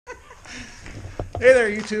Hey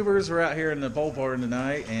there, YouTubers. We're out here in the bull barn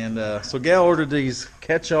tonight, and so Gail ordered these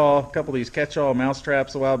a couple of these Ketch-All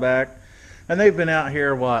Mousetraps a while back, and they've been out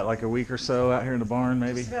here, what, like a week or so out here in the barn,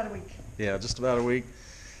 maybe? Just about a week. Yeah, just about a week.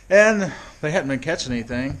 And they hadn't been catching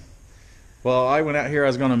anything. Well, I went out here, I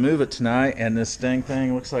was going to move it tonight, and this dang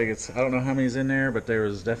thing looks like it's, I don't know how many's in there, but there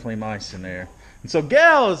was definitely mice in there. And so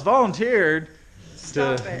Gail has volunteered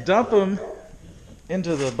to dump them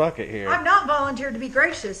into the bucket here. I'm not volunteered to be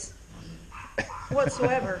gracious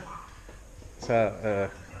whatsoever. So,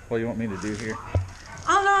 what do you want me to do here?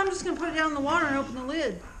 I don't know, I'm just going to put it down in the water and open the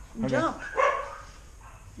lid and jump.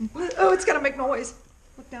 Oh, it's got to make noise.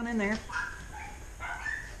 Look down in there.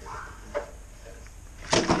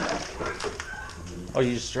 Oh,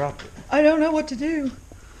 you just dropped it. I don't know what to do.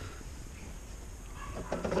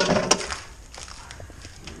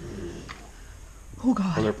 Oh,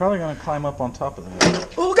 God. Well, they're probably going to climb up on top of that.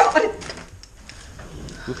 Oh, God.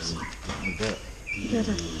 Oops.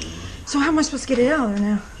 So how am I supposed to get it out of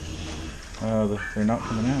there now? They're not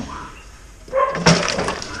coming out.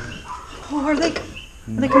 Oh, are they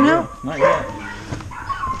coming out? Not yet.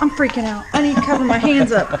 I'm freaking out. I need to cover my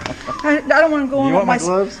hands up. I don't want them going up my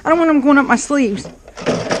gloves? I don't want them going up my sleeves.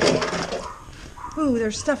 Ooh,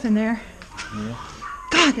 there's stuff in there. Yeah.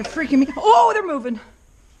 God, they're freaking me. Oh, they're moving.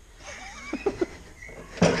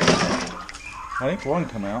 I think one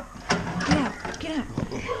come out. Get out. Get out.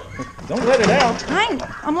 Don't let it out.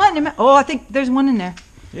 I'm letting him out. Oh, I think there's one in there.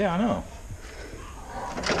 Yeah, I know.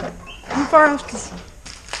 How far else to see?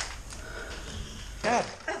 God.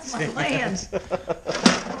 That's my land.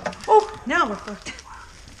 Oh, now we're fucked.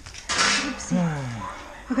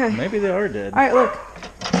 Okay. Maybe they are dead. All right, look.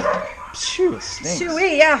 Phew, it stinks.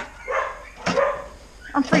 Shoo-wee, yeah.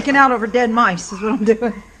 I'm freaking out over dead mice is what I'm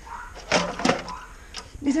doing.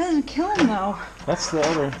 It doesn't kill them, though. That's the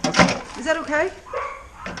other. Is that okay?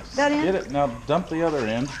 That end? Get it. Now dump the other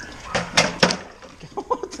end.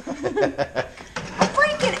 What the heck? I'm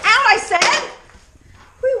freaking out, I said!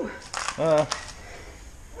 Whew.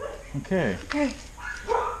 Okay.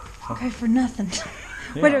 Okay, for nothing.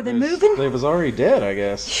 Yeah, Wait, are they moving? They was already dead, I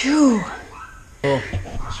guess. Phew. Well,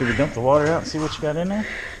 should we dump the water out and see what you got in there?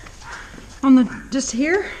 Just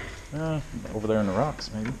here? Over there in the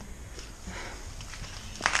rocks, maybe.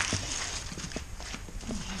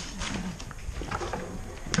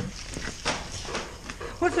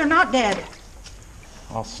 What if they're not dead?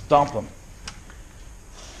 I'll stomp them.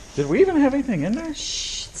 Did we even have anything in there?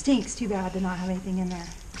 Shh, it stinks. Too bad to not have anything in there.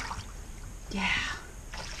 Yeah.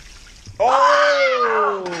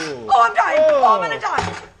 Oh! Oh, I'm dying. Oh, I'm gonna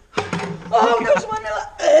die. Oh, there's one.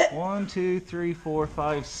 1, 2, 3, 4,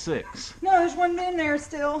 5, 6. No, there's one in there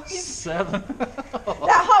still. 7. That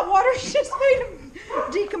hot water just made him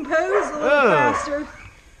decompose a little faster.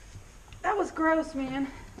 That was gross, man.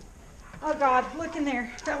 Oh, God, look in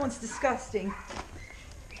there. That one's disgusting.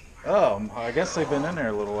 Oh, I guess they've been in there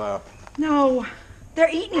a little while. No,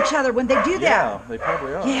 they're eating each other when they do that. Yeah, they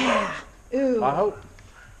probably are. Yeah. Ooh. I hope.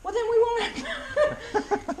 Well, then we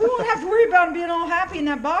won't have to worry about them being all happy in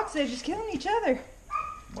that box. They're just killing each other.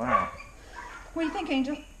 Wow. What do you think,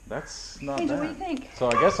 Angel? That's not Angel, bad. what do you think?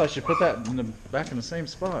 So I guess I should put that back in the same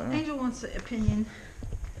spot. Huh? Angel wants an opinion.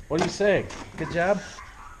 What do you say? Good job?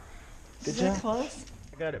 Good Is job? that close?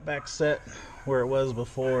 I got it back set where it was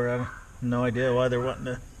before. I have no idea why they're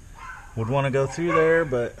would want to go through there,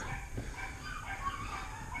 but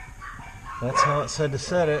that's how it said to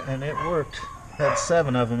set it, and it worked. Had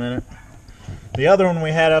 7 of them in it. The other one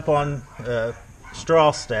we had up on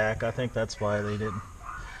straw stack. I think that's why they didn't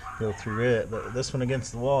go through it. But this one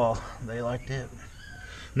against the wall, they liked it.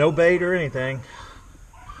 No bait or anything.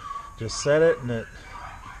 Just set it, and it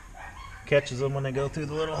catches them when they go through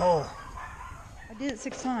the little hole. I did it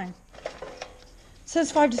 6 times. It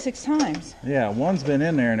says 5 to 6 times. Yeah, one's been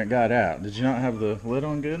in there and it got out. Did you not have the lid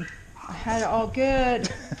on good? I had it all good.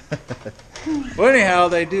 Well, anyhow,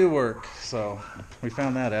 they do work. So we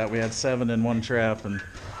found that out. We had 7 in one trap, and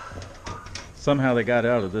somehow they got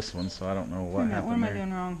out of this one. So I don't know what happened. What am I there.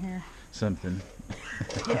 doing wrong here? Something.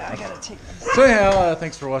 Yeah, I gotta take this. So anyhow,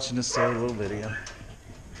 thanks for watching this little video.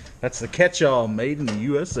 That's the Ketch-All made in the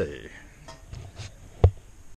USA.